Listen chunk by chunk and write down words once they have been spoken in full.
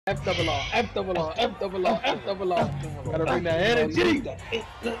F double R, F double R, F double R, F double R. Gotta bring that energy.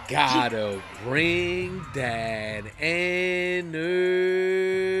 Gotta bring that energy.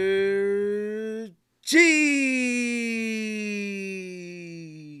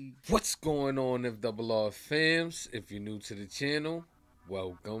 What's going on, FRR fams? If you're new to the channel,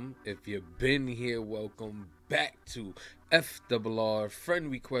 welcome. If you've been here, welcome back to FRR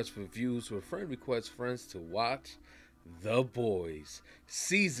Friend Request Reviews, where friend requests friends to watch The Boys,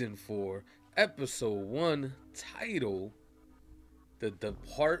 Season 4, Episode 1, title, The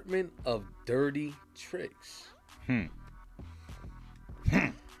Department of Dirty Tricks.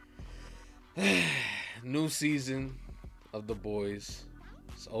 New season of The Boys.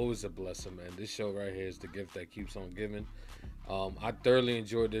 It's always a blessing, man. This show right here is the gift that keeps on giving. I thoroughly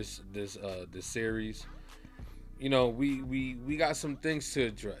enjoyed this series. You know, we got some things to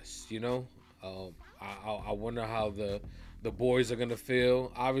address, you know. I wonder how the boys are gonna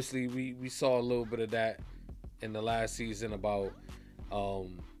feel. Obviously, we saw a little bit of that in the last season about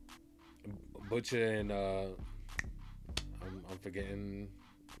Butcher and I'm forgetting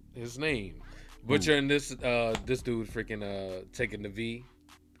his name. Butcher and this dude freaking taking the V,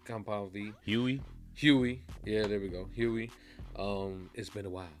 compound V. Huey. Yeah, there we go. Huey. It's been a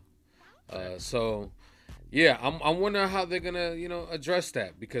while. So yeah, I'm wondering how they're gonna, you know, address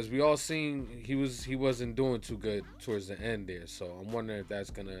that, because we all seen he wasn't doing too good towards the end there. So I'm wondering if that's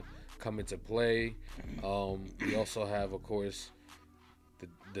gonna come into play. We also have, of course,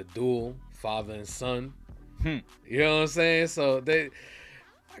 the duel, father and son. You know what I'm saying? So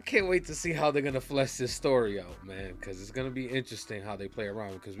I can't wait to see how they're gonna flesh this story out, man, because it's gonna be interesting how they play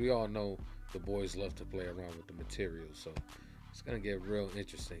around, because we all know the boys love to play around with the material. So it's gonna get real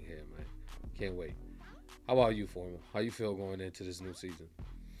interesting here, man. Can't wait. How about you, Formal? How you feel going into this new season?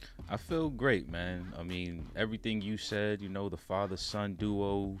 I feel great, man. I mean, everything you said, you know, the father-son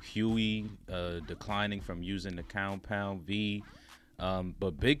duo, Huey declining from using the compound V.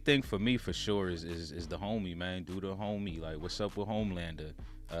 But big thing for me, for sure, is the homie, man. Do the homie. Like, what's up with Homelander?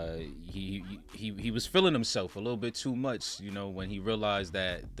 He was feeling himself a little bit too much, you know, when he realized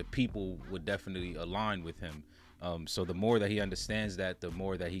that the people would definitely align with him. So the more that he understands that, the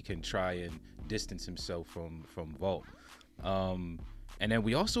more that he can try and distance himself from Vault. And then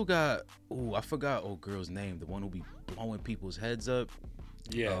we also got, I forgot old girl's name, the one who be blowing people's heads up.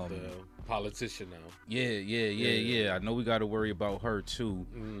 Yeah, the politician now. Yeah. I know we got to worry about her too.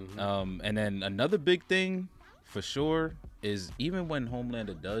 And then another big thing for sure is, even when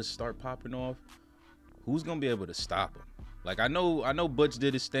Homelander does start popping off, who's gonna be able to stop him? Like, I know Butch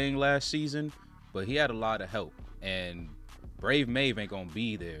did his thing last season, but he had a lot of help, and Brave Maeve ain't gonna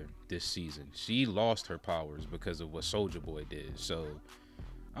be there this season. She lost her powers because of what Soulja Boy did. So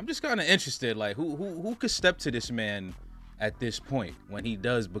I'm just kind of interested, like, who could step to this man at this point when he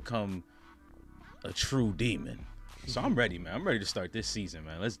does become a true demon. So I'm ready, man. I'm ready to start this season,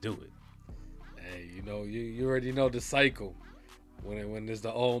 man. Let's do it. Hey, you know, you already know the cycle. When there's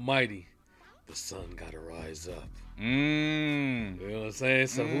the Almighty, the sun gotta rise up. You know what I'm saying?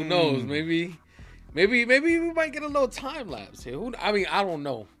 So who knows? Maybe we might get a little time lapse here. I mean, I don't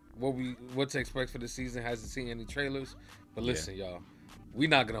know what to expect for the season. Hasn't seen any trailers, but listen, y'all, we're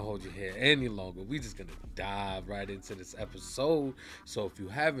not gonna hold you here any longer. We just gonna dive right into this episode. So if you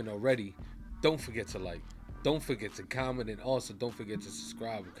haven't already, don't forget to like, don't forget to comment, and also don't forget to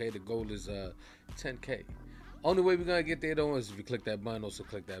subscribe. Okay, the goal is 10K. Only way we're gonna get there though is if you click that button. Also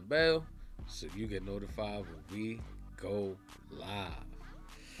click that bell so you get notified when we go live.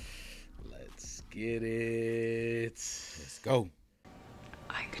 Let's get it. Let's go.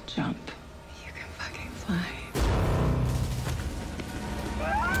 I could jump. You can fucking fly.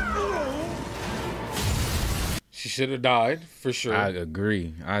 She should have died for sure. I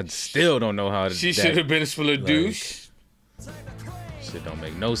agree. I still don't know how she should have been full of douche. Shit don't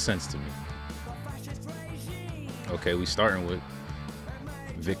make no sense to me. Okay, we starting with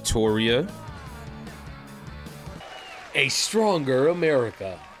Victoria. A stronger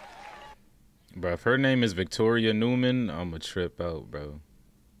America. Bro, if her name is Victoria Newman, I'ma trip out, bro.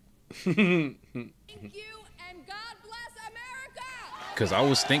 Thank you, and God bless America! Cause I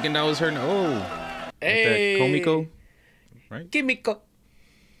was thinking that was her name. Oh, hey, that Komiko, right? Kimiko.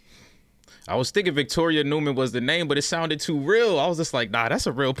 I was thinking Victoria Newman was the name, but it sounded too real. I was just like, nah, that's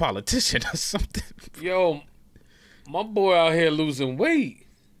a real politician or something. Yo, my boy out here losing weight.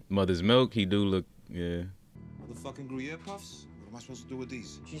 Mother's Milk, he do look, yeah. Motherfucking Gruyere puffs? What am I supposed to do with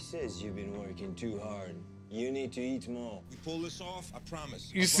these? She says you've been working too hard. You need to eat more. We pull this off, I promise.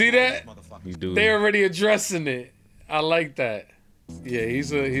 You see that? He do. They already addressing it. I like that. Yeah,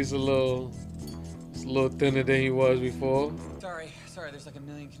 he's a little thinner than he was before. Sorry, Sorry, there's like a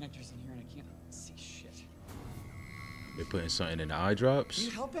million connectors in here and I can't see shit. They're putting something in the eye drops. Are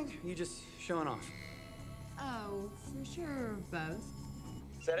you helping? Or are you just showing off? Oh, for sure, both.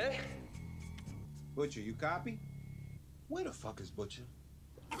 Is that it? Butcher, you copy? Where the fuck is Butcher?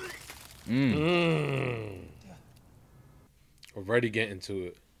 Already getting to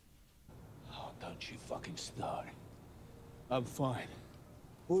it. Oh, don't you fucking start. I'm fine.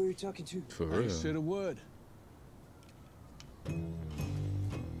 Who are you talking to? For I real. said a word.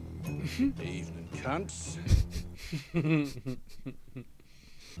 Evening, cunts.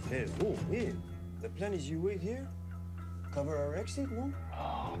 Hey, oh, hey. The plan is you wait here? Cover our exit, no?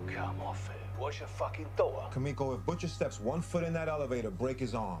 Oh, come off it. What's your fucking door? Kamiko, if Butcher steps 1 foot in that elevator, break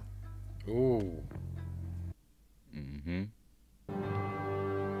his arm. Ooh. Mm-hmm.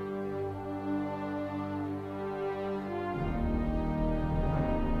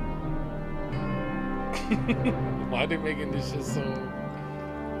 Why they making this shit so?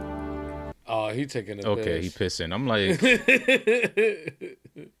 Oh, he taking a Okay, he piss. pissing. I'm like,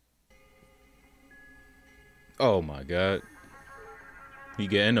 oh my god, he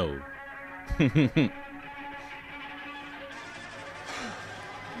getting old.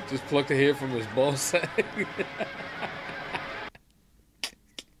 Just plucked the hair from his ball sack.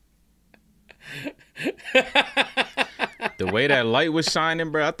 The way that light was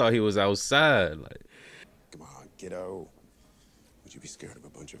shining, bro, I thought he was outside. Like, Come on, kiddo. Would you be scared of a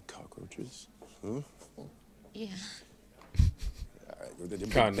bunch of cockroaches? Huh? Yeah. They're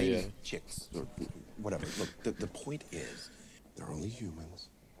Kinda, baby yeah. chicks or whatever. Look, the point is, they're only humans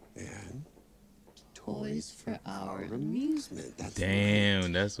and toys for our amusement. That's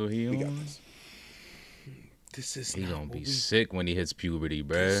damn, that's what he we got on. this. This is He not gonna what be we, sick when he hits puberty,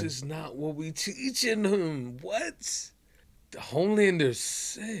 This bruh. is not what we teaching him. What? The Homelander's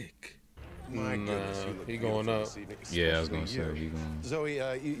sick. My goodness, you look he beautiful going up. this evening, Yeah, I was gonna especially say you. he going.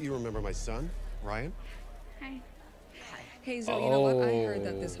 Zoe, you remember my son, Ryan? Hi. Hey, Zoe, you know what? I heard Oh.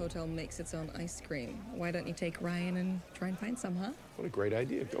 that this hotel makes its own ice cream. Why don't you take Ryan and try and find some, huh? What a great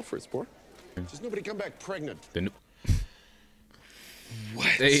idea. Go for it, sport. Just nobody come back pregnant. What?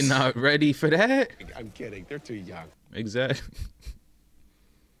 They not ready for that? I'm kidding. They're too young. Exactly.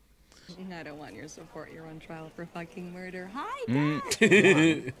 I don't want your support. You're on trial for fucking murder. Hi, One,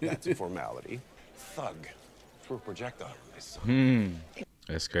 that's a formality. Thug. Threw a projectile at my son.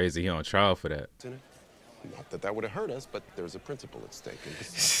 That's crazy. He on trial for that. In it. Not that that would have hurt us, but there's a principle at stake. And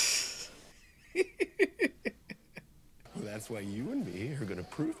besides- Well, that's why you and me are going to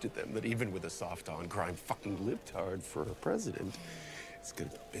prove to them that even with a soft on crime fucking libtard for a president, it's good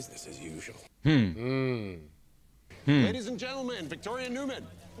business as usual. Ladies and gentlemen, Victoria Newman.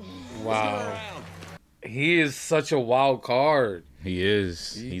 Wow. He is such a wild card. He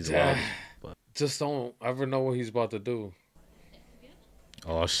is. He's wild. But Just don't ever know what he's about to do.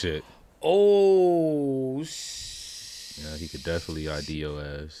 oh shit. Oh, Yeah, he could definitely ID your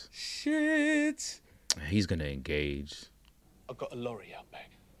ass. shit. He's gonna engage. I've got a lorry out back.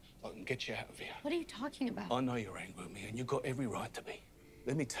 I can get you out of here. What are you talking about? I know you're angry with me, and you've got every right to be.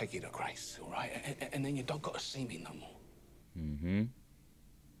 Let me take you to Grace, all right? And then you don't got to see me no more. Mm-hmm.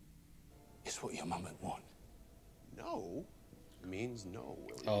 It's what your mum would want. No means no,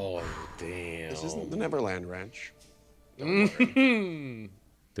 William. Oh, damn. This isn't the Neverland Ranch.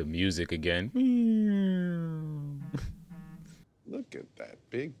 The music again. Look at that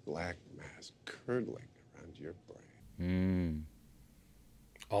big black mass curdling around your brain.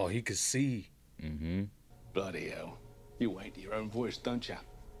 Oh, he could see. Mm-hmm. Bloody hell. You wait to your own voice, don't you?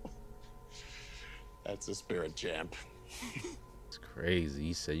 That's a spirit, champ. It's crazy.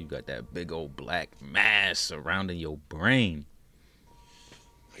 He said you got that big old black mass surrounding your brain.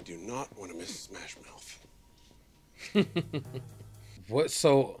 I do not want to miss Smash Mouth. What?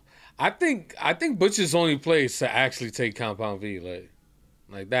 So, I think Butcher's only place to actually take Compound V.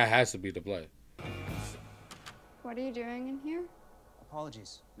 Like that has to be the play. What are you doing in here?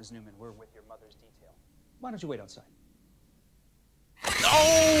 Apologies, Ms. Newman. We're with your mother's detail. Why don't you wait outside?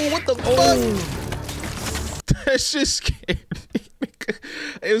 Oh, what the fuck? That shit scared me.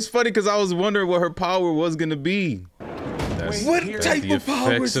 It was funny because I was wondering what her power was gonna be. That's, What that's type the of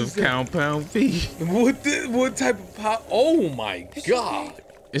powers effects is of that? Compound V. What type of power? Oh my god.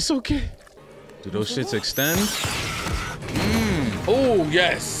 It's okay. Do those shits extend? Oh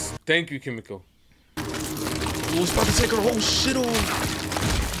yes. Thank you, Kimiko. I was about to take her whole shit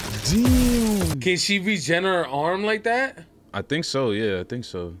off. Damn. Can she regenerate her arm like that? I think so, yeah, I think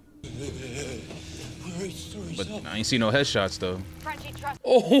so. But I ain't see no headshots though.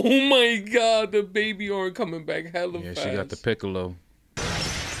 Oh my god, the baby arm coming back hella Yeah, fast. she got the piccolo.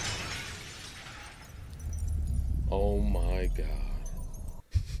 Oh my god.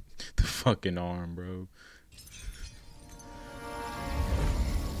 fucking arm, bro.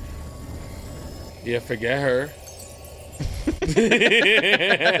 Yeah, forget her. She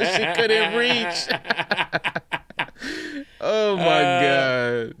couldn't reach. Oh my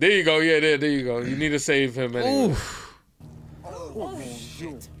god. There you go. Yeah, there you go. You need to save him anyway. Oof. Oh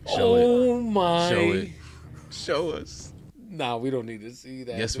my. Show it. Show us. Nah, we don't need to see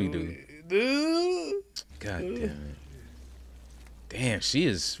that. Yes, we do. God damn it. Damn, she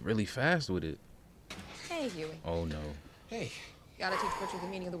is really fast with it. Hey, Huey. Oh no. Hey. Gotta teach Butcher the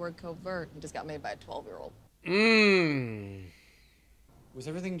meaning of the word covert. It just got made by a 12-year-old. Was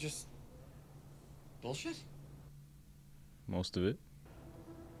everything just bullshit? Most of it.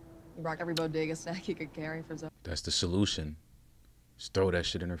 He brought every bodega snack he could carry for Zoe. That's the solution. Just throw that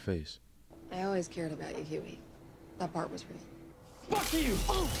shit in her face. I always cared about you, Huey. That part was real. Fuck you!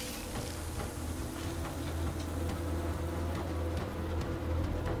 Oh.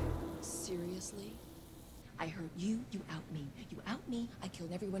 Seriously? I heard you out me. You out me, I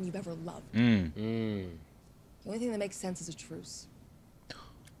killed everyone you've ever loved. Mm. The only thing that makes sense is a truce.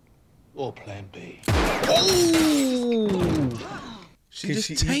 Or plan B. Oh! She Can just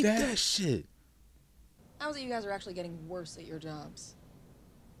she eat tanked that? that shit. How's it you guys are actually getting worse at your jobs?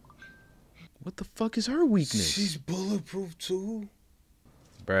 What the fuck is her weakness? She's bulletproof too.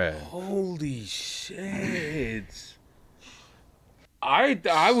 Bruh. Holy shit.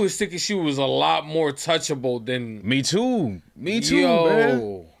 I was thinking she was a lot more touchable than Me too. Me too, Yo,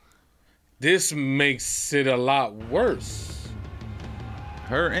 man. this makes it a lot worse.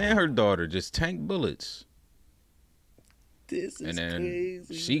 Her and her daughter just tanked bullets. This is And then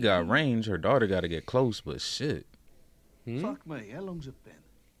crazy. she got range. Her daughter got to get close, but shit. Fuck me, how long's it been?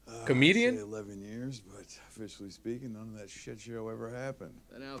 Comedian? I'd say 11 years, but officially speaking, none of that shit show ever happened.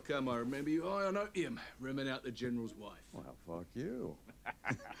 And how come I remember you high on opium, rimming out the general's wife? Well, fuck you.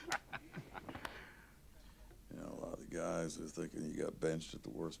 You know, a lot of the guys are thinking you got benched at the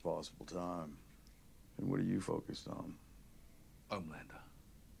worst possible time. And what are you focused on? Homelander.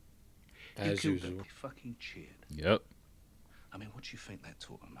 As you killed usual. him, you fucking cheered. Yep. I mean, what do you think that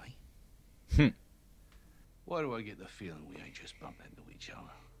taught him, eh? Hmm. Why do I get the feeling we ain't just bumped into each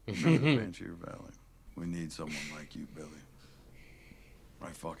other? Trying to bench your Valley. We need someone like you, Billy.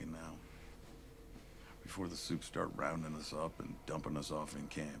 Right fucking now. Before the soups start rounding us up and dumping us off in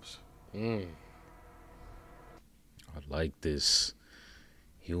camps. I like this.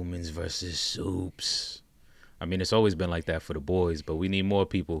 Humans versus soups. I mean, it's always been like that for the boys, but we need more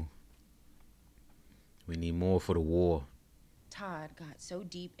people. We need more for the war. Todd got so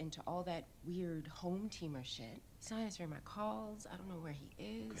deep into all that weird home teamer shit. He's not answering my calls. I don't know where he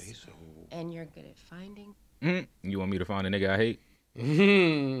is. Okay, so... And you're good at finding. You want me to find a nigga I hate?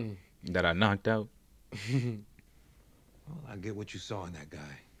 That I knocked out? Well, I get what you saw in that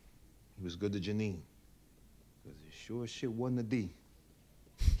guy. He was good to Janine. Because it sure as shit wasn't a D.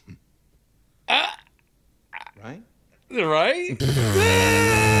 Right? Right?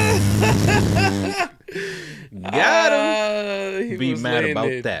 Got him. He Be was mad laying about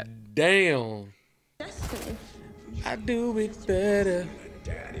it that. Down. I do it better.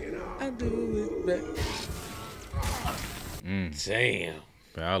 I do it better. Damn.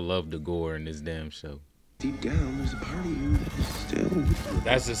 But I love the gore in this damn show. Deep down, there's a part of you that's still...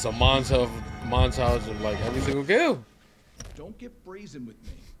 That's just a montage of like every single kill. Don't get brazen with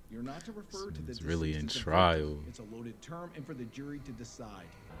me. You're not to refer to the It's really in distance of trial. virtue. It's a loaded term and for the jury to decide.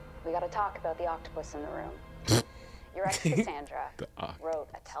 We gotta talk about the octopus in the room. Your ex Cassandra wrote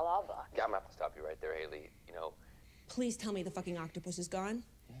a tell-all book. Yeah, I'm gonna have to stop you right there, Haley. You know, Please tell me the fucking octopus is gone.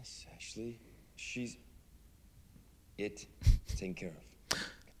 Yes, Ashley. She's... It. Taken care of.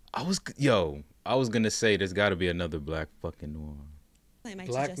 I was gonna say there's got to be another black fucking noir.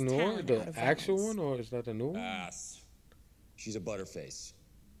 Black Noir, the actual one, or is that the new one? Ass. She's a butterface.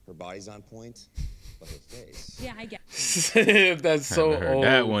 Her body's on point, but her face... Yeah, I get That's so Haven't heard old.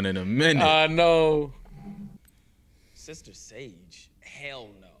 that one in a minute. I know. Sister Sage? Hell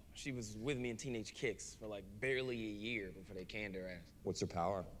no. She was with me in Teenage Kicks for like barely a year before they canned her ass. What's her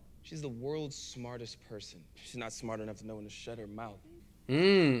power? She's the world's smartest person. She's not smart enough to know when to shut her mouth.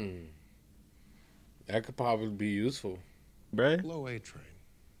 That could probably be useful. Bruh? Blow A-Train.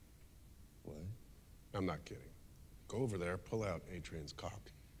 What? I'm not kidding. Go over there, pull out A-Train's cock,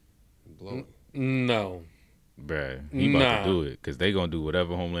 and blow him. No. Bruh, he about to do it, because they gonna do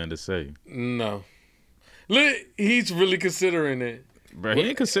whatever Homelander say. No. Look, he's really considering it. Bruh, he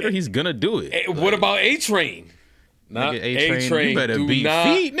ain't consider he's gonna do it. What about A-Train? Not Nigga, A-Train, A-Train. you better Do beat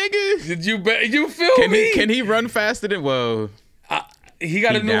not- feet, nigga. Did you feel me? Can he run faster than, well... He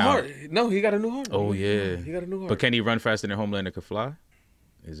got a new down. heart. No, he got a new heart. Oh, yeah. He got a new heart. But can he run faster than Homelander could fly?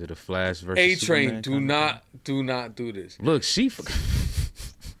 Is it a Flash versus A-Train, Superman do not do this. Look, she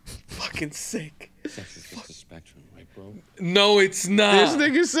fucking sick. Sex is just a spectrum, right, bro? No, it's not. This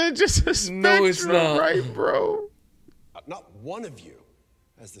nigga said just a spectrum, No, it's not. right, bro? Not one of you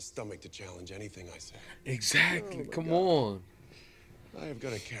has the stomach to challenge anything I say. Exactly. Oh, Come on. I have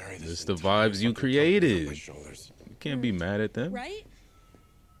got to carry this. It's the vibes you created. You can't be mad at them. Right?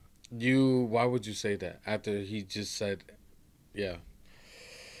 Why would you say that after he just said, yeah.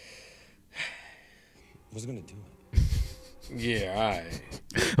 I was gonna do it. Yeah, all right.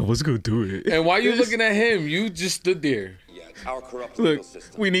 I was gonna do it. And why you looking at him? You just stood there. Yeah, our corrupt Look, legal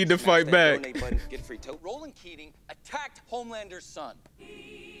system. we need to fight back. Get free tote. Roland Keating attacked Homelander's son.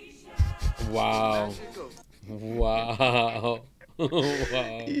 Wow. Wow.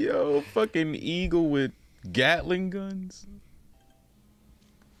 Wow. Yo, fucking eagle with Gatling guns.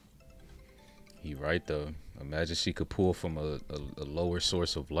 He right though. Imagine she could pull from a lower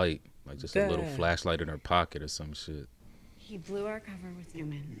source of light, like just a little flashlight in her pocket or some shit. He blew our cover with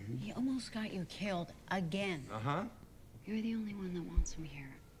Newman. He almost got you killed again. Uh-huh. You're the only one that wants him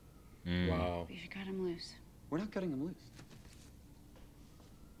here. Wow. We should cut him loose. We're not cutting him loose.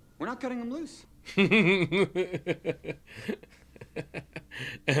 We're not cutting him loose.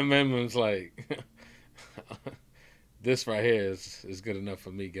 And Memman's like, this right here is good enough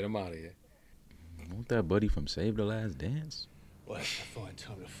for me. Get him out of here. Want that buddy from Save the Last Dance? Well, that's a fine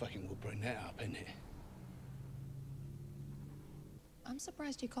time to fucking will bring that up, isn't it? I'm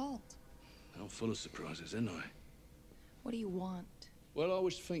surprised you called. I'm full of surprises, isn't I? What do you want? Well, I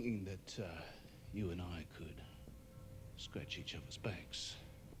was thinking that you and I could scratch each other's backs.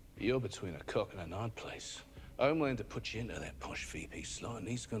 You're between a cock and an hard place. Homelander put you into that posh VP slot, and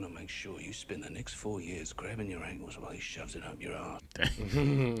he's gonna make sure you spend the next 4 years grabbing your ankles while he shoves it up your arse.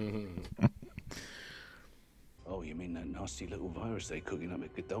 Oh, you mean that nasty little virus they cooking up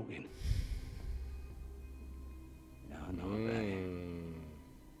at Godolphin? Yeah, I know about it.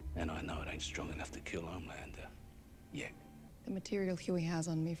 And I know it ain't strong enough to kill Homelander. Yet. The material Huey has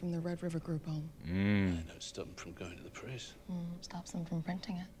on me from the Red River Group home. That don't stop him from going to the press. Stops them from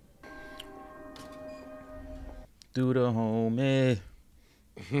printing it. Do the homie.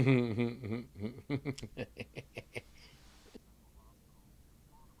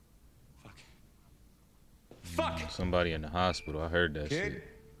 Fuck. Somebody in the hospital. I heard that Kid? shit.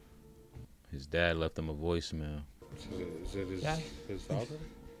 His dad left him a voicemail. Is it his father?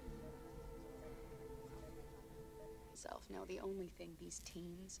 Now, the only thing these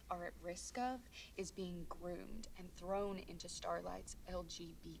teens are at risk of is being groomed and thrown into Starlight's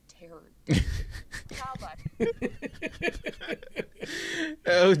LGBT terror.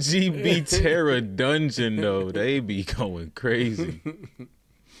 LGB Terror Dungeon, though. They be going crazy.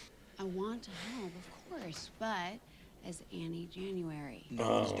 I want to help, of course, but as Annie January.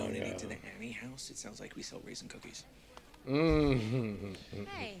 No one's donating to the Annie house. It sounds like we sell raisin cookies.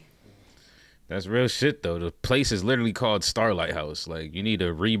 Hey. That's real shit, though. The place is literally called Starlight House. Like, you need to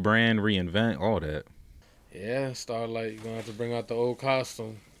rebrand, reinvent, all that. Yeah, Starlight, you're gonna have to bring out the old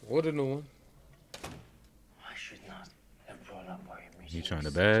costume or the new one. I should not have brought up our immediate. You trying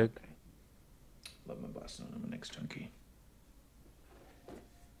to bag? Let my boss know I'm the next junkie.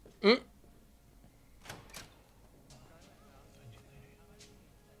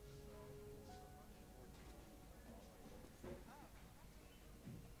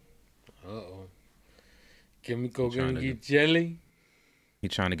 Uh-oh. Kimiko gonna get jelly? He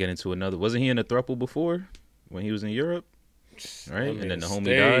trying to get into another. Wasn't he in a throuple before when he was in Europe? Right? I mean, and then the homie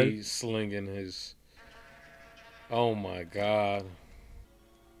stay died? slinging his... Oh, my God.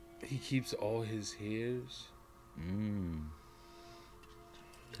 He keeps all his hairs?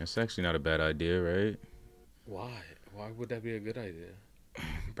 That's actually not a bad idea, right? Why? Why would that be a good idea?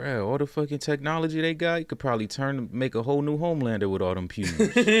 Bro, all the fucking technology they got, you could probably make a whole new Homelander with all them pubes.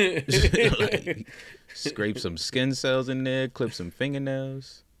 Like, scrape some skin cells in there, clip some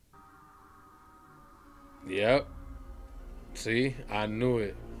fingernails. Yep. See? I knew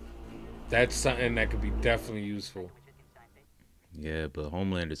it. That's something that could be definitely useful. Yeah, but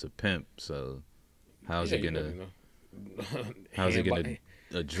Homelander's a pimp, so how's Yeah, he you gonna... know. How's he gonna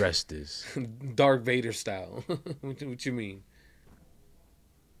address this? Dark Vader style. What you mean?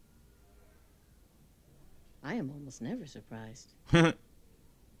 I am almost never surprised. May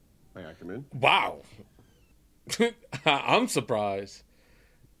I come in? Wow. I'm surprised.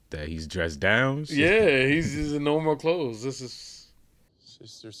 That he's dressed down? Yeah, he's just in normal clothes. This is...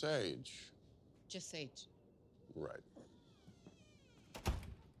 Sister Sage. Just Sage. Right.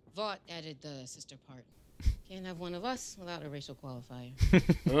 Vought added the sister part. Can't have one of us without a racial qualifier.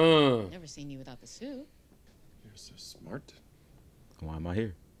 Never seen you without the suit. You're so smart. Why am I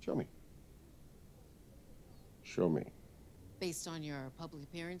here? Show me. Show me. Based on your public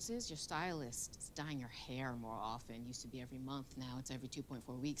appearances, your stylist is dyeing your hair more often. Used to be every month, now it's every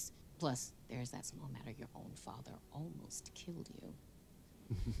 2.4 weeks. Plus, there's that small matter your own father almost killed you.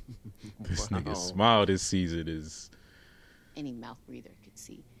 This nigga smile this season is... Any mouth breather could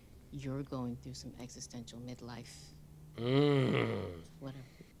see you're going through some existential midlife. Whatever.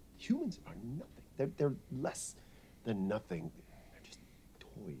 Humans are nothing. They're less than nothing. They're just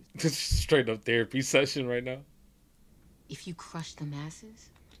toys. Just straight up therapy session right now. If you crush the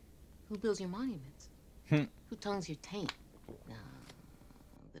masses, who builds your monuments? Who tongues your taint?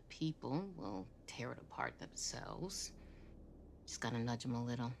 The people will tear it apart themselves. Just gotta nudge them a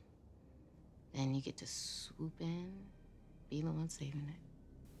little. Then you get to swoop in, be the one saving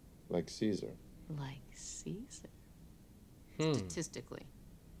it. Like Caesar. Like Caesar. Statistically,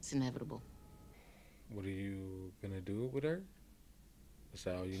 it's inevitable. What are you gonna do with her? Is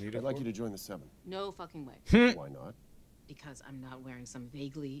that all you need? I'd like you to join the 7. No fucking way. Why not? Because I'm not wearing some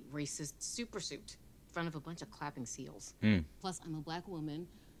vaguely racist supersuit in front of a bunch of clapping seals. Plus, I'm a black woman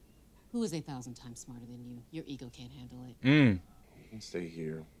who is 1,000 times smarter than you. Your ego can't handle it. You can stay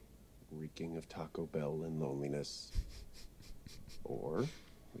here, reeking of Taco Bell and loneliness. Or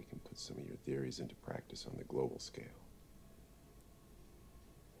we can put some of your theories into practice on the global scale.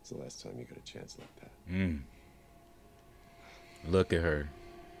 It's the last time you got a chance like that. Look at her.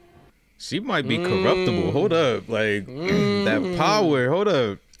 She might be corruptible. Hold up. Like, that power. Hold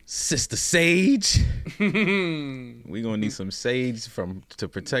up. Sister Sage. We gonna need some sage to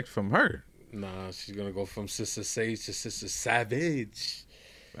protect from her. Nah, she's gonna go from Sister Sage to Sister Savage.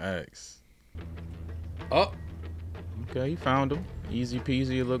 Facts. Oh. Okay, he found him. Easy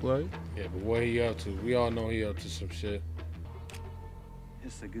peasy, it looked like. Yeah, but what he up to? We all know he up to some shit.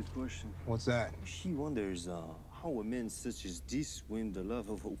 That's a good question. What's that? She wonders how a man such as this win the love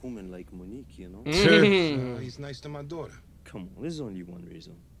of a woman like Monique, you know? Sure. He's nice to my daughter. Come on, there's only one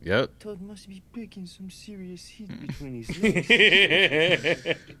reason. Yep. Todd must be picking some serious heat between his legs.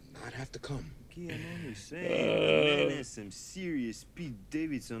 I'd have to come. Okay, I'm only saying, the man has some serious Pete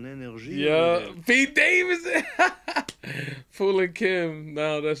Davidson energy. Yeah, Pete Davidson. Fooling Kim.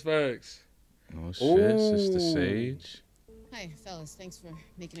 No, that's facts. Oh shit, Sister Sage. Hi, fellas. Thanks for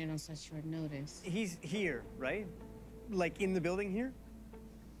making it on such short notice. He's here, right? Like in the building here?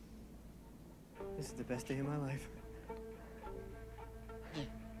 This is the best day of my life.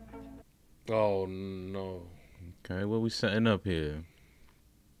 Oh no. Okay, what we setting up here?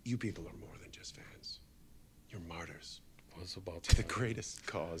 You people are more than just fans. You're martyrs. What's about to the greatest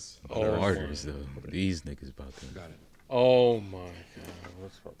cause. Oh, martyrs though. These niggas about to. Got it. Oh my god.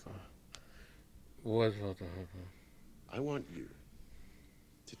 What's about to happen? I want you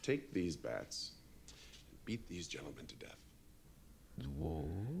to take these bats and beat these gentlemen to death. Whoa.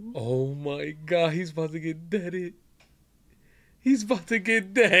 Oh my god, he's about to get deaded. He's about to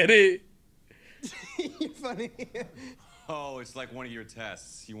get deaded. You're funny. Oh, it's like one of your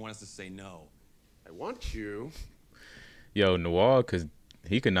tests. You want us to say no. I want you. Yo, Noir, cause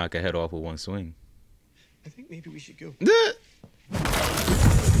he could knock a head off with one swing. I think maybe we should go.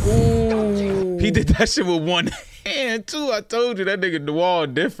 Ooh. He did that shit with one hand too. I told you that nigga Noir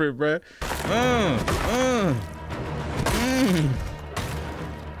different, bruh.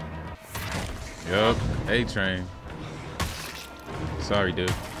 Yup. A-Train. Sorry,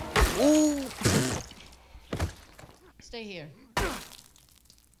 dude. Ooh. Stay here.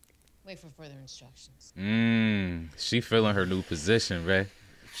 Wait for further instructions. She feeling her new position, bruh.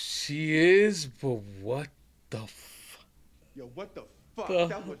 She is, but what the Yo, what the fuck? The-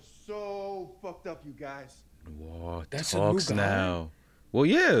 That was so fucked up, you guys. Noir That's a new talks guy? now. Well,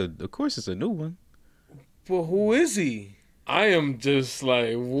 yeah, of course it's a new one. But who is he? I am just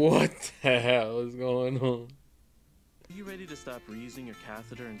like, what the hell is going on? Are you ready to stop reusing your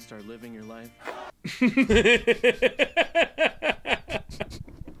catheter and start living your life? He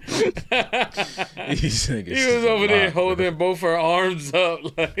was over there holding both her arms up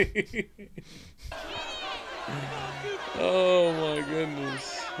like. Oh my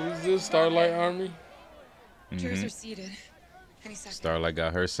goodness. Who's this? Starlight Army? Jurors are seated. Any second. Starlight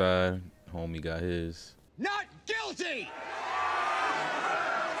got her side. Homie got his. Not guilty!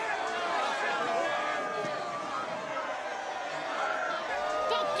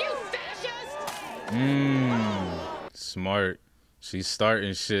 Fuck you, fascist! Smart. She's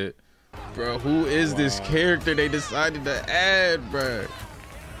starting shit. Bro, who is this character they decided to add, bro?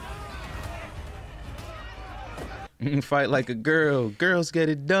 Fight like a girl. Girls get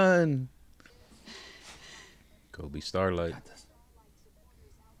it done. Kobe Starlight.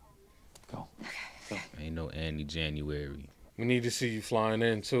 Go. Ain't no Annie January. We need to see you flying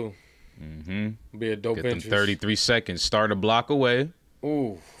in too. Mm-hmm. Be a dope Get them interest. 33 seconds. Start a block away.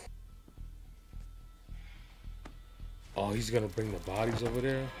 Ooh. Oh, he's gonna bring the bodies over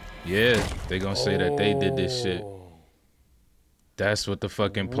there? Yeah, they gonna say that they did this shit. That's what the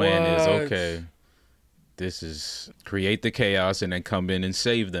fucking plan is. Okay. This is create the chaos and then come in and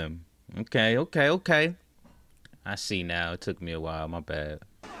save them. Okay. I see now. It took me a while. My bad.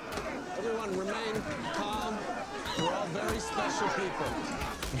 Everyone remain calm. We're all very special people.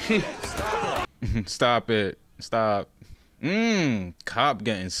 Stop it. Stop it. Stop. Cop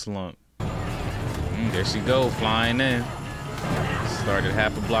getting slumped. There she go, flying in. Started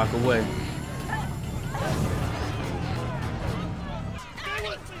half a block away.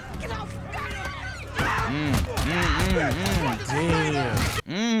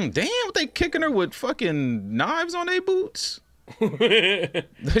 Damn, they kicking her with fucking knives on their boots?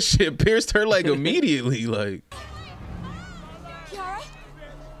 That shit pierced her leg immediately, like.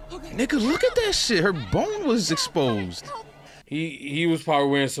 Nigga, look at that shit. Her bone was exposed. He was probably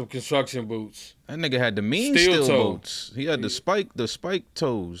wearing some construction boots. That nigga had the mean steel boots. He had the spike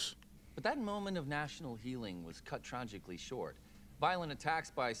toes. But that moment of national healing was cut tragically short. Violent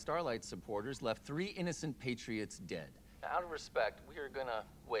attacks by Starlight supporters left 3 innocent patriots dead. Now, out of respect, we are gonna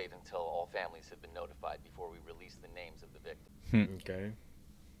wait until all families have been notified before we release the names of the victims. Okay.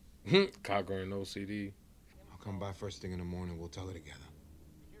 Cochran OCD. I'll come by first thing in the morning. We'll tell her together.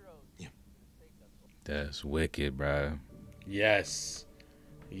 Yeah. That's wicked, bro. Yes.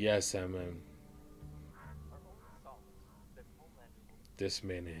 Yes, MM. This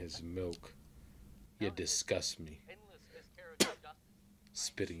man and his milk. You disgust me.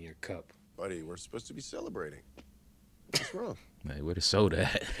 Spit in your cup. Buddy, we're supposed to be celebrating. What's wrong? Hey, where the soda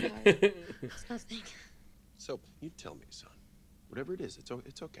at? It's nothing. So, you tell me, son. Whatever it is, it's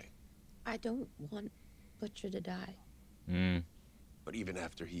okay. I don't want Butcher to die. But even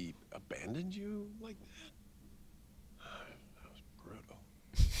after he abandoned you like that? That was brutal.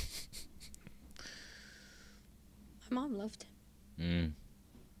 My mom loved him.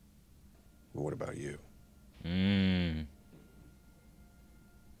 What about you?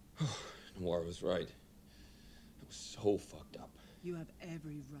 Noir was right. It was so fucked up. You have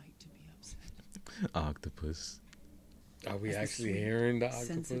every right to be upset. Octopus. Are we actually hearing the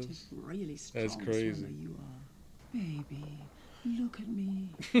octopus? Sensitive, really strong That's crazy. swimmer you are. Baby, look at me.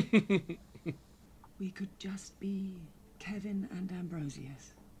 We could just be Kevin and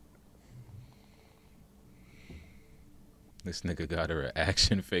Ambrosius. This nigga got her an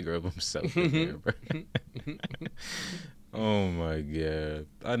action figure of himself in there, bro. Oh my god.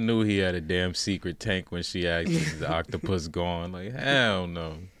 I knew he had a damn secret tank when she asked is the octopus gone. Like, hell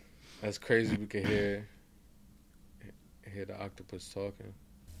no. That's crazy. We can hear the octopus talking.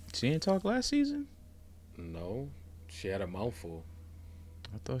 She didn't talk last season? No. She had a mouthful.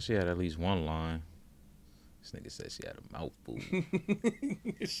 I thought she had at least one line. This nigga said she had a mouthful.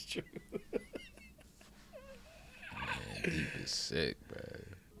 It's true. Man, deep is sick, bro.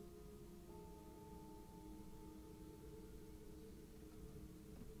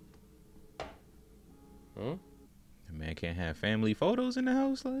 Huh? The man can't have family photos in the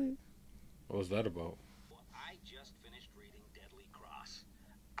house, like. What was that about? I just finished reading Deadly Cross.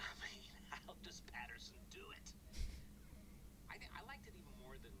 I mean, how does Patterson do it? I liked it even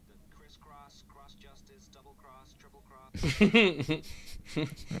more than the crisscross, cross justice, double cross, triple cross.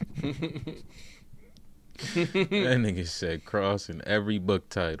 That nigga said cross in every book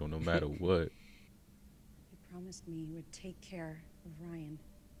title, no matter what. You promised me you would take care of Ryan.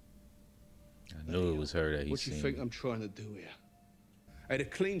 I knew it was her that he What do you seen. think I'm trying to do here? I had a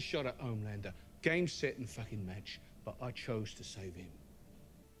clean shot at Homelander, game, set, and fucking match, but I chose to save him.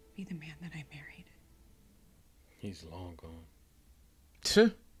 Be the man that I married. He's long gone.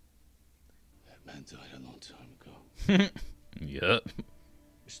 Tuh. That man died a long time ago. Yup.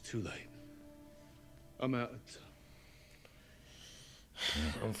 It's too late. I'm out of time.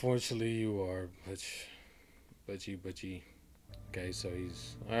 Unfortunately, you are, Butchie. Okay, so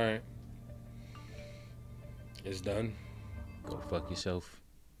he's all right. It's done. Go fuck yourself.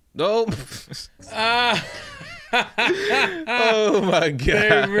 No. Ah. Oh my god.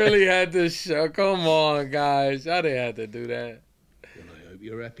 They really had to show. Come on, guys. Y'all didn't have to do that. Well, I hope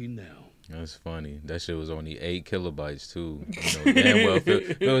you're happy now. That's funny. That shit was only 8 kilobytes too. You know, damn well, if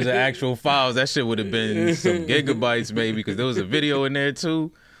it was an actual files, that shit would have been some gigabytes maybe, because there was a video in there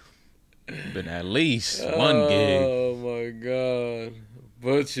too. Been at least 1 gig. Oh my god,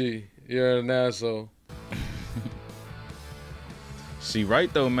 Butchie, you're an asshole. She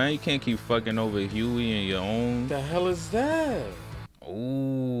right though, man. You can't keep fucking over Huey and your own. The hell is that?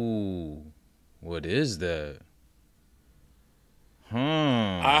 Ooh, what is that?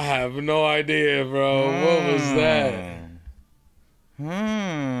 I have no idea, bro. What was that?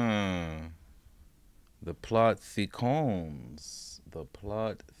 The plot thickens. The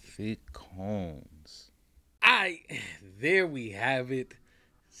plot thickens. There we have it.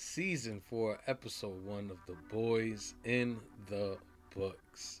 Season 4, episode 1 of The Boys in the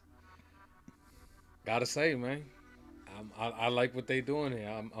Books. Gotta say, man, I like what they doing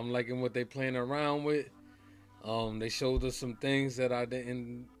here. I'm liking what they playing around with. They showed us some things that I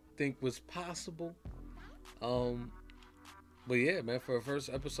didn't think was possible. But yeah, man, for a first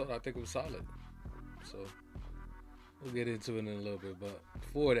episode, I think it was solid. So we'll get into it in a little bit. But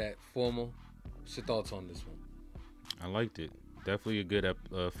before that, Formal, what's your thoughts on this one? I liked it. Definitely a good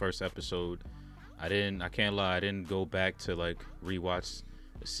first episode. I can't lie, I didn't go back to like rewatch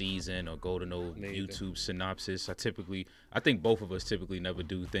the season or go to no YouTube synopsis. I think both of us typically never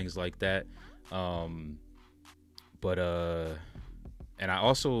do things like that. And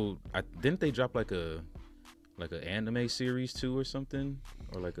didn't they drop like an anime series too or something,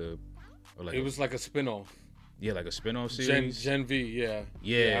 it was like a spinoff. Yeah, like a spinoff series. Gen V, yeah.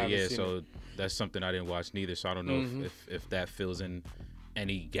 Yeah. So that's something I didn't watch neither. So I don't know if that fills in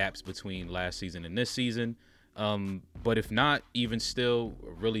any gaps between last season and this season. But if not, even still,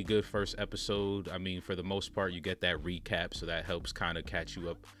 a really good first episode. I mean, for the most part, you get that recap, so that helps kind of catch you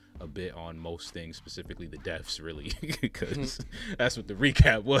up a bit on most things, specifically the deaths, really, because that's what the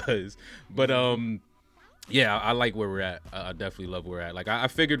recap was. But yeah, I like where we're at. I definitely love where we're at. Like, I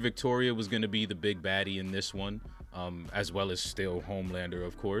figured Victoria was going to be the big baddie in this one, as well as still Homelander,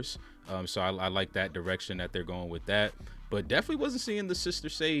 of course. So I like that direction that they're going with that. But definitely wasn't seeing the Sister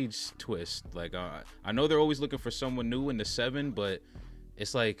Sage twist. Like, I know they're always looking for someone new in the 7, but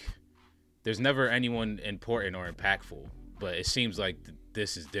it's like there's never anyone important or impactful. But it seems like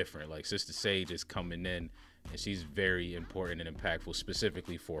this is different. Like, Sister Sage is coming in, and she's very important and impactful,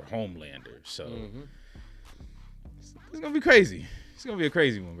 specifically for Homelander. So it's gonna be crazy. It's gonna be a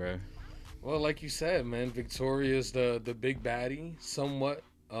crazy one, bro. Well, like you said, man, Victoria's the big baddie, somewhat,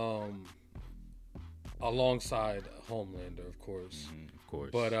 alongside Homelander, of course. Of course.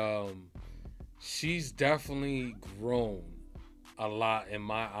 But she's definitely grown a lot in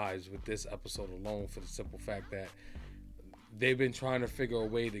my eyes with this episode alone, for the simple fact that they've been trying to figure a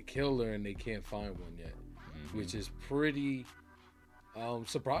way to kill her and they can't find one yet, which is pretty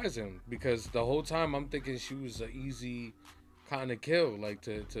surprising, because the whole time I'm thinking she was an easy kind of kill, like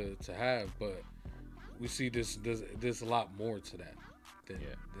to have, but we see there's a lot more to that than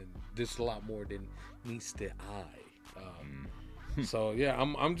there's a lot more than meets the eye. So yeah,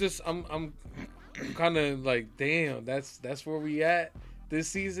 I'm kind of like, damn, that's where we at this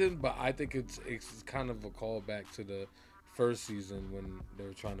season, but I think it's kind of a callback to the first season when they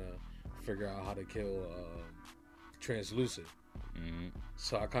were trying to figure out how to kill Translucent.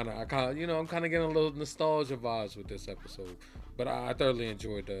 So I kind of, I'm kind of getting a little nostalgia vibes with this episode, but I thoroughly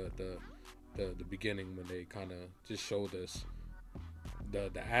enjoyed the beginning when they kind of just showed us the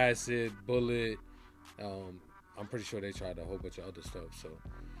acid bullet. I'm pretty sure they tried a whole bunch of other stuff. So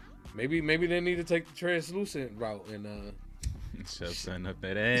maybe they need to take the Translucent route and shove something up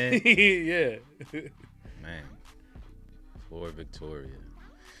that ass. Yeah, man. For Victoria.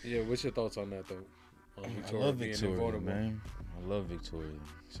 Yeah, what's your thoughts on that though? I love Victoria, man. I love Victoria.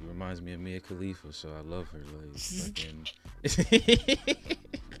 She reminds me of Mia Khalifa, so I love her. Like, fucking...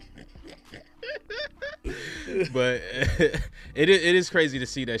 But it is crazy to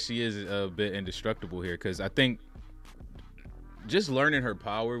see that she is a bit indestructible here, because I think just learning her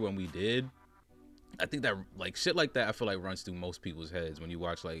power when we did, I think that like shit like that, I feel like runs through most people's heads when you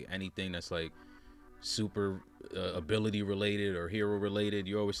watch like anything that's like super ability related or hero related.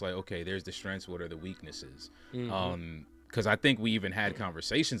 You're always like, okay, there's the strengths, what are the weaknesses? Because I think we even had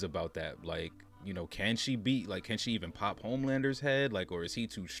conversations about that, like, you know, can she even pop Homelander's head, like, or is he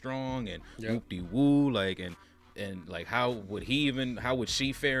too strong, and whoop-de-woo, like, and like how would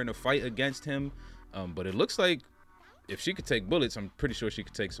she fare in a fight against him? But it looks like if she could take bullets, I'm pretty sure she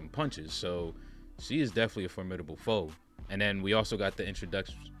could take some punches, so she is definitely a formidable foe. And then we also got the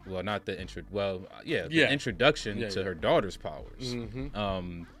introduction, introduction to her daughter's powers.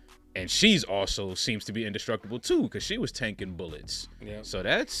 And she's also seems to be indestructible too, because she was tanking bullets. So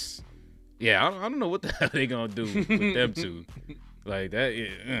that's, I don't know what the hell they gonna do with them two. Like that,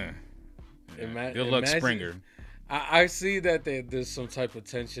 good luck, Springer. I see that there's some type of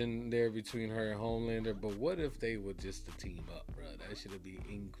tension there between her and Homelander, but what if they were just to team up, bro? That should be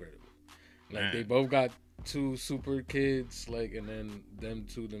incredible. Like, they both got 2 super kids, like, and then them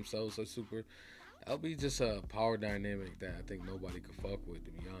two themselves are super. That'll be just a power dynamic that I think nobody could fuck with,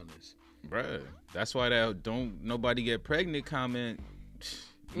 to be honest. Bruh, that's why that don't nobody get pregnant comment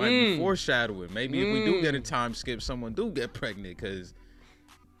might be foreshadowing. Maybe if we do get a time skip, someone do get pregnant, cause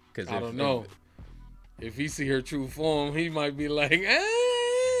I don't know. If he see her true form, he might be like,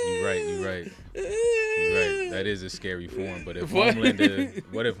 You right. That is a scary form. But if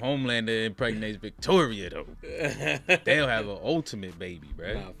Homelander impregnates Victoria though, they'll have an ultimate baby,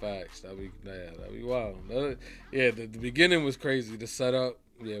 right? Nah, facts. That'd be wild. The beginning was crazy. The setup,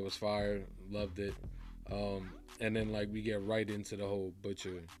 was fire. Loved it. And then like we get right into the whole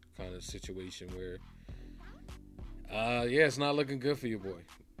Butcher kind of situation where, it's not looking good for your boy.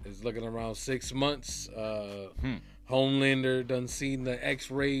 It's looking around 6 months. Homelander done seen the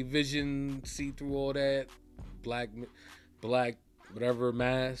X-ray vision, see through all that black whatever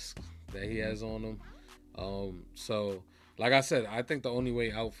mask that he has on him. So like I said, I think the only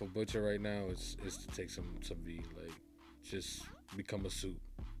way out for Butcher right now is to take some V, like just become a suit.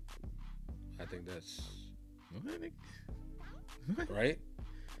 I think that's right.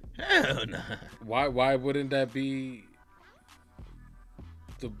 Hell no. Why wouldn't that be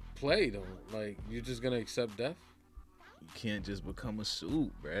the play though? Like you're just gonna accept death? You can't just become a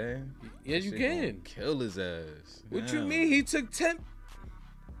suit, bruh. Yeah, you can. Kill his ass. What you mean? He took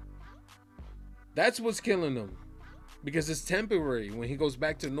That's what's killing him. Because it's temporary. When he goes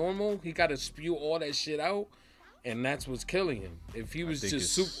back to normal, he got to spew all that shit out, and that's what's killing him. If he was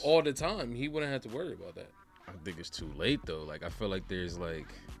just soup all the time, he wouldn't have to worry about that. I think it's too late though. Like I feel like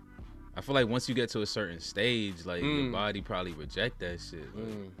once you get to a certain stage, like your body probably reject that shit.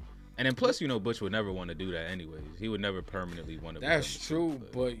 Like, and then plus, Butch would never want to do that anyways. He would never permanently want to. That's true,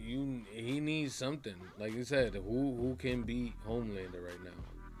 but he needs something. Like you said, who can beat Homelander right now?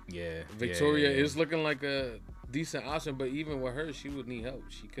 Yeah, Victoria is looking like a decent option, but even with her, she would need help.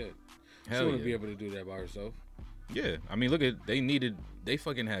 She could. She wouldn't be able to do that by herself. Yeah, I mean, look at they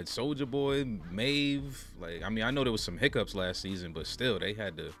fucking had Soulja Boy, Maeve. Like, I mean, I know there was some hiccups last season, but still, they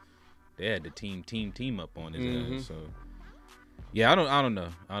had the team up on his ass. So, yeah, I don't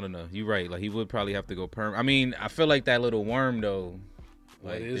know. You're right. Like, he would probably have to go perm. I mean, I feel like that little worm though.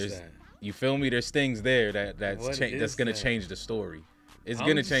 Like, what is that? You feel me? There's things there that's gonna change the story. It's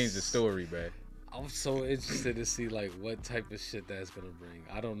gonna change the story, bro. I'm so interested to see like what type of shit that's gonna bring.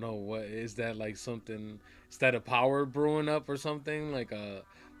 I don't know. What is that, like something? Is that a power brewing up or something? Like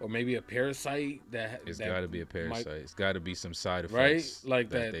or maybe a parasite that it's got to be a parasite. It's got to be some side effects, right? Like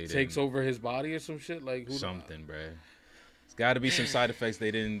that takes over his body or some shit. Like something, bro. It's got to be some side effects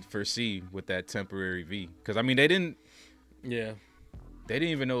they didn't foresee with that temporary V. Because I mean, they didn't. Yeah. They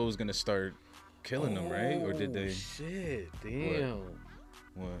didn't even know it was gonna start killing them, right? Or did they? Shit, damn.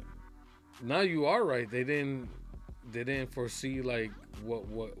 What? Now you are right. They didn't foresee like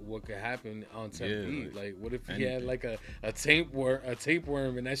what could happen on TV. Like what if he had like a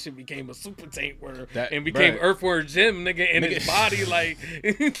tapeworm and that shit became a super tapeworm and became Earthworm Jim nigga in his body, like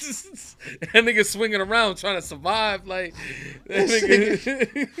that nigga swinging around trying to survive, like this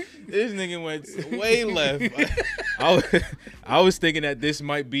nigga went way left. I was thinking that this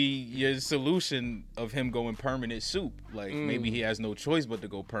might be your solution of him going permanent soup. Like maybe he has no choice but to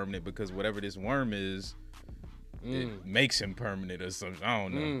go permanent because whatever this worm is, it makes him permanent or something. I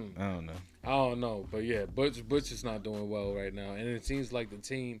don't know. But yeah, Butch is not doing well right now, and it seems like the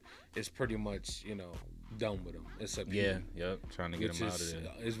team is pretty much done with him. Except trying to get him out of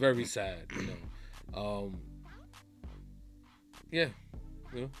there. It's very sad, Yeah,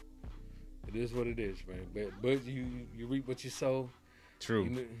 it is what it is, man. But you reap what you sow.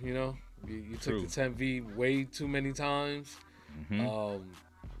 True. You took the 10V way too many times.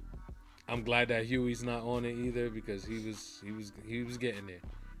 I'm glad that Huey's not on it either because he was getting there.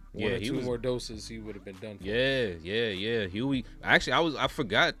 One or two more doses, he would have been done for. Yeah. Huey. Actually, I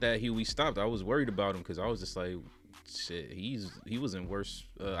forgot that Huey stopped. I was worried about him because I was just like, shit. He was in worse.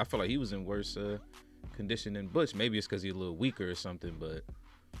 I feel like he was in worse condition than Butch. Maybe it's because he's a little weaker or something, but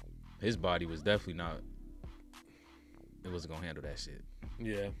his body was definitely not. It wasn't gonna handle that shit.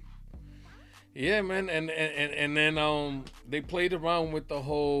 Yeah, man. And then they played around with the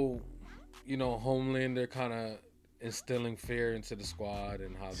whole, Homelander kind of instilling fear into the squad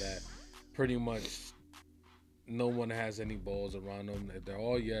and how that pretty much no one has any balls around them. They're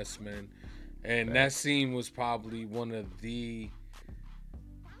all yes men. And that scene was probably one of the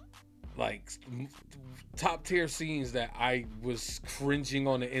top tier scenes that I was cringing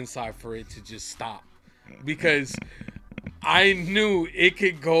on the inside for it to just stop because I knew it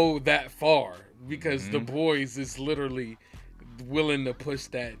could go that far because the boys is literally willing to push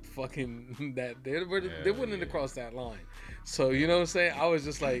that fucking they're willing to cross that line. So you know what I'm saying? I was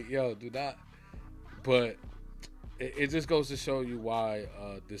just like, yo, do not But it just goes to show you why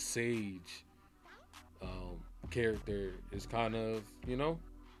the Sage character is kind of,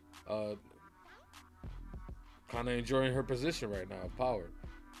 kind of enjoying her position right now of power,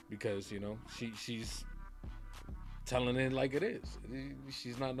 because she's telling it like it is.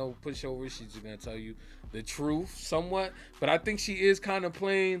 She's not no pushover. She's just gonna tell you the truth somewhat. But I think she is kind of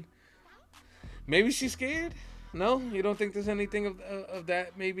playing. Maybe she's scared. No, you don't think there's anything of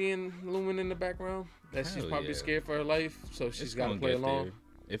that maybe looming in the background? That she's probably scared for her life, so she's got to play along. There.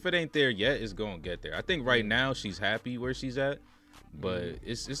 If it ain't there yet, it's gonna get there. I think right now she's happy where she's at, but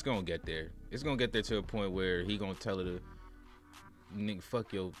it's gonna get there. It's gonna get there to a point where he gonna tell her to, nigga,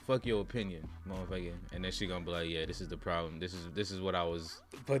 fuck your opinion, motherfucker, and then she gonna be like, yeah, this is the problem. This is what I was.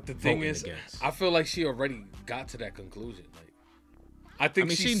 But the thing is, against. I feel like she already got to that conclusion. Like, I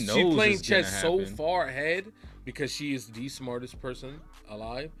think she's playing chess so far ahead because she is the smartest person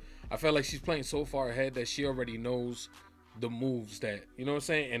alive. I feel like she's playing so far ahead that she already knows the moves that, you know what I'm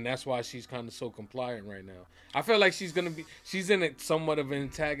saying? And that's why she's kind of so compliant right now. I feel like she's in it somewhat of an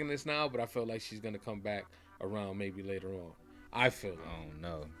antagonist now, but I feel like she's going to come back around maybe later on. I feel like.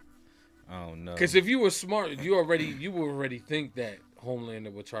 I don't know. Because if you were smart, you would already think that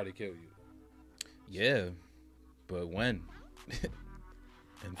Homelander would try to kill you. Yeah, but when?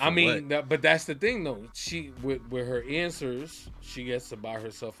 But that's the thing though. She with her answers, she gets to buy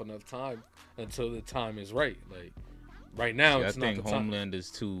herself enough time until the time is right. Like right now, it's not the time. I think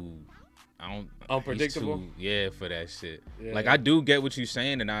Homelander's too. Unpredictable. For that shit. Yeah. Like I do get what you're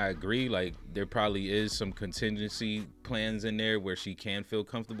saying, and I agree. Like there probably is some contingency plans in there where she can feel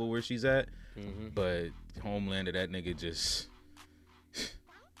comfortable where she's at. Mm-hmm. But Homelander, that nigga just.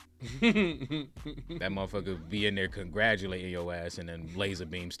 That motherfucker be in there congratulating your ass and then laser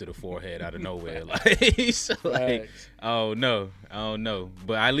beams to the forehead out of nowhere. Like, so like, I don't know.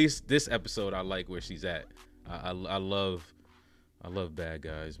 But at least this episode, I like where she's at. I love bad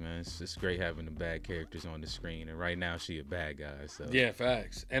guys, man. It's great having the bad characters on the screen, and right now she a bad guy. So yeah,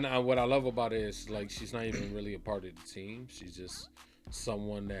 facts. And what I love about it is like she's not even really a part of the team. She's just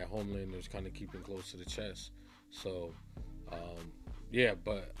someone that Homelander's kind of keeping close to the chest. So yeah,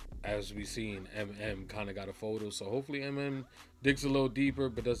 but as we seen, MM kind of got a photo, so hopefully MM digs a little deeper,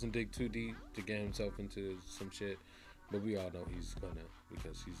 but doesn't dig too deep to get himself into some shit. But we all know he's gonna,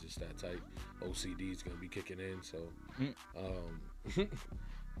 because he's just that type. OCD's gonna be kicking in, so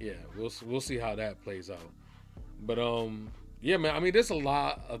yeah, we'll see how that plays out. But yeah, man. I mean, there's a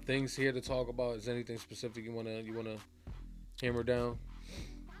lot of things here to talk about. Is there anything specific you wanna hammer down?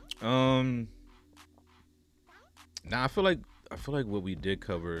 Nah, I feel like what we did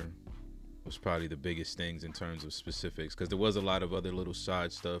cover was probably the biggest things in terms of specifics, because there was a lot of other little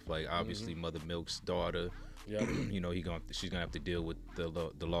side stuff, like obviously Mother Milk's daughter. Yeah. She's gonna have to deal with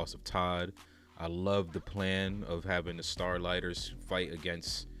the loss of Todd. I love the plan of having the Starlighters fight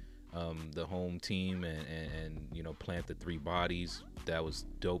against the home team and plant the 3 bodies. That was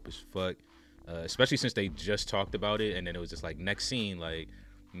dope as fuck. Especially since they just talked about it, and then it was just like next scene, like.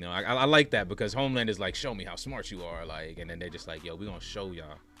 I like that, because Homeland is like, show me how smart you are, like, and then they're just like, yo, we're gonna show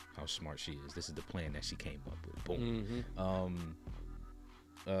y'all how smart she is. This is the plan that she came up with. Boom.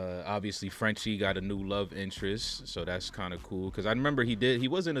 Obviously Frenchie got a new love interest, so that's kind of cool, because I remember when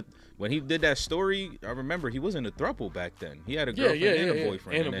he did that story, I remember he was in a throuple back then. He had a girlfriend and a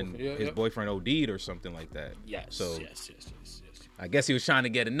boyfriend, and then his boyfriend OD'd or something like that. Yes. So yes. I guess he was trying to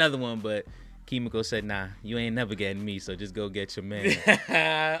get another one, but Kimiko said, nah, you ain't never getting me, so just go get your man.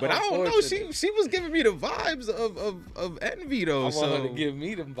 But I don't know, she was giving me the vibes of Envy, though. I want her to give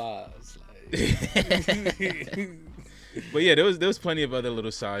me them vibes. Like. But yeah, there was plenty of other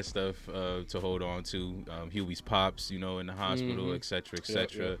little side stuff to hold on to. Huey's pops, in the hospital, et cetera, et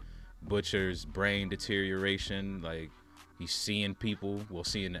cetera. Yeah. Butcher's brain deterioration, like he's seeing people,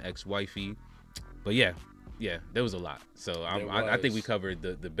 seeing the ex-wifey. But yeah, there was a lot. So I think we covered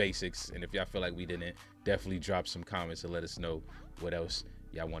the basics. And if y'all feel like we didn't, definitely drop some comments and let us know what else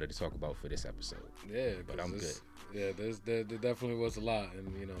y'all wanted to talk about for this episode. Yeah, but I'm good. Yeah, there definitely was a lot.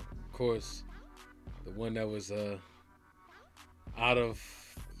 And, of course, the one that was out of,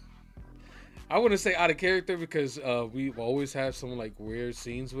 I wouldn't say out of character, because we always have some like weird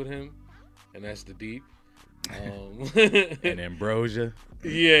scenes with him, and that's the Deep. And Ambrosia.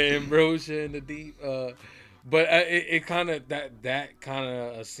 Yeah, Ambrosia and the Deep. But it kind of that kind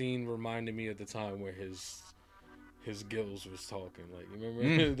of a scene reminded me of the time where his gills was talking. Like, you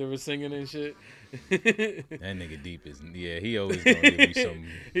remember they were singing and shit. That nigga Deep is he always gonna give me some.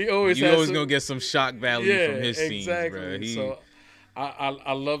 You always gonna get some shock value from his scenes, bro. So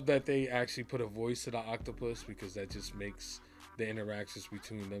I love that they actually put a voice to the octopus, because that just makes the interactions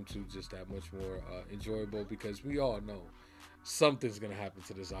between them two just that much more enjoyable, because we all know something's gonna happen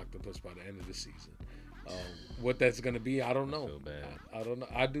to this octopus by the end of the season. What that's gonna be, I don't know. I feel bad. I don't know.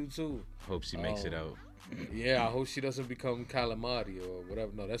 I do too. Hope she makes it out. Yeah, I hope she doesn't become calamari or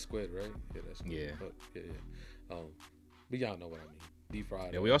whatever. No, that's squid, right? Yeah, that's squid. Yeah. Yeah. But y'all know what I mean. Deep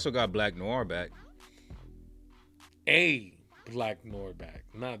fried. Yeah, we also got Black Noir back. A Black Noir back,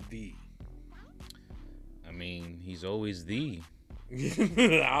 not the. I mean, he's always the.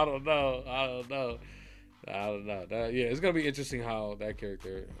 I don't know. Yeah, it's gonna be interesting how that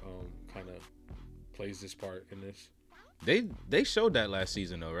character kind of plays this part in this. They showed that last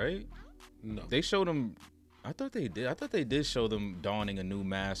season though, right? No, they showed him. I thought they did show them donning a new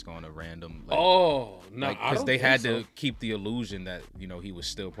mask on a random. Like, no, because they had to keep the illusion that he was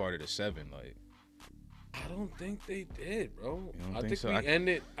still part of the Seven. Like, I don't think they did, bro. I think so?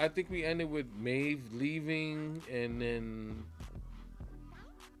 I think we ended with Maeve leaving, and then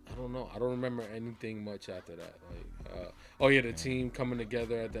I don't know. I don't remember anything much after that. Like, the team coming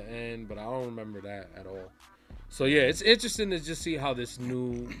together at the end, but I don't remember that at all. So yeah, it's interesting to just see how this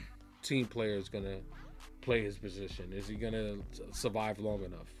new team player is gonna play his position. Is he gonna survive long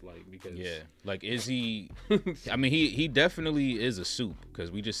enough? Like, because is he? I mean, he definitely is a soup, because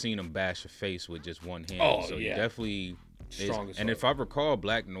we just seen him bash a face with just one hand. Oh, so yeah. he definitely Strong is. as And fuck. if I recall,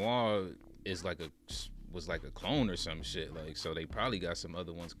 Black Noir was like a clone or some shit. Like, so they probably got some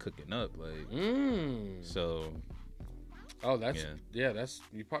other ones cooking up. Like, so. Oh, that's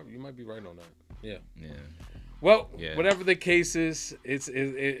you might be right on that. Yeah. Yeah. Well, whatever the case is,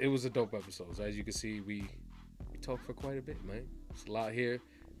 it was a dope episode. As you can see, we talked for quite a bit, man. It's a lot here.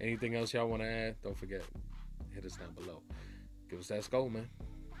 Anything else y'all want to add? Don't forget, hit us down below. Give us that skull, man.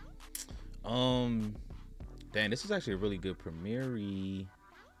 Damn, this is actually a really good premiere. I'm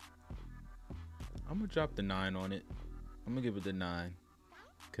gonna drop the 9 on it. I'm gonna give it the 9,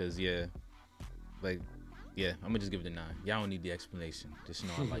 cause I'm gonna just give it the 9. Y'all don't need the explanation. Just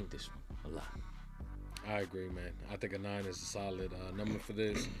know I like this one a lot. I agree, man. I think a 9 is a solid number for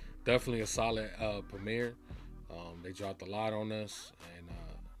this. Definitely a solid premiere. They dropped a lot on us,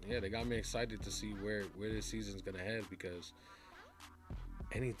 and they got me excited to see where this season's gonna head, because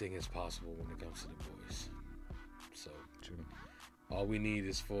anything is possible when it comes to the boys. So true. All we need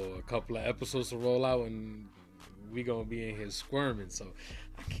is for a couple of episodes to roll out, and we gonna be in here squirming. So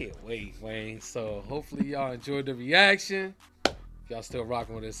I can't wait, Wayne. So hopefully y'all enjoyed the reaction. If y'all still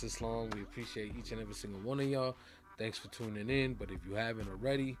rocking with us this long, we appreciate each and every single one of y'all. Thanks for tuning in. But if you haven't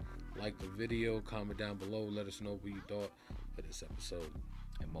already, like the video, comment down below, let us know what you thought of this episode.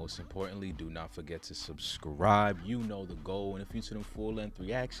 And most importantly, do not forget to subscribe. You know the goal. And if you're to them full-length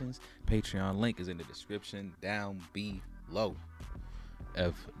reactions, Patreon link is in the description down below.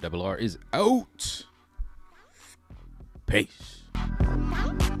 FRR is out. Peace.